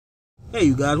Hey,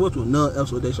 you guys, what's with another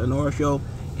episode of DayShawnrshow?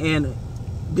 And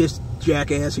this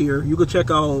jackass here, you can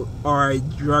check out our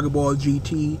Dragon Ball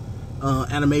GT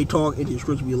anime talk in the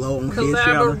description below on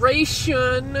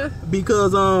collaboration.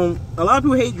 Because a lot of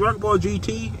people hate Dragon Ball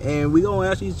GT, and we gonna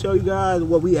actually tell you guys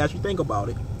what we actually think about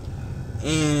it.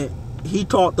 And he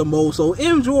talked the most, so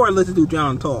enjoy and listen to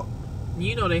John talk.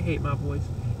 You know they hate my voice,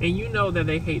 and you know that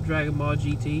they hate Dragon Ball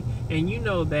GT, and you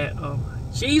know that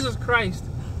Jesus Christ.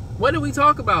 What did we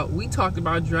talk about? We talked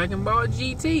about Dragon Ball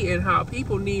GT and how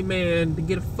people need, man, to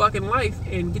get a fucking life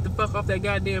and get the fuck off that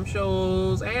goddamn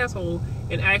show's asshole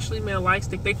and actually, man, like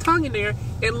stick their tongue in there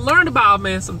and learn about,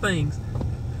 man, some things.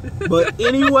 But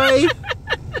anyway,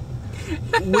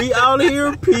 we out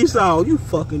here. Peace out, you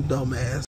fucking dumbass.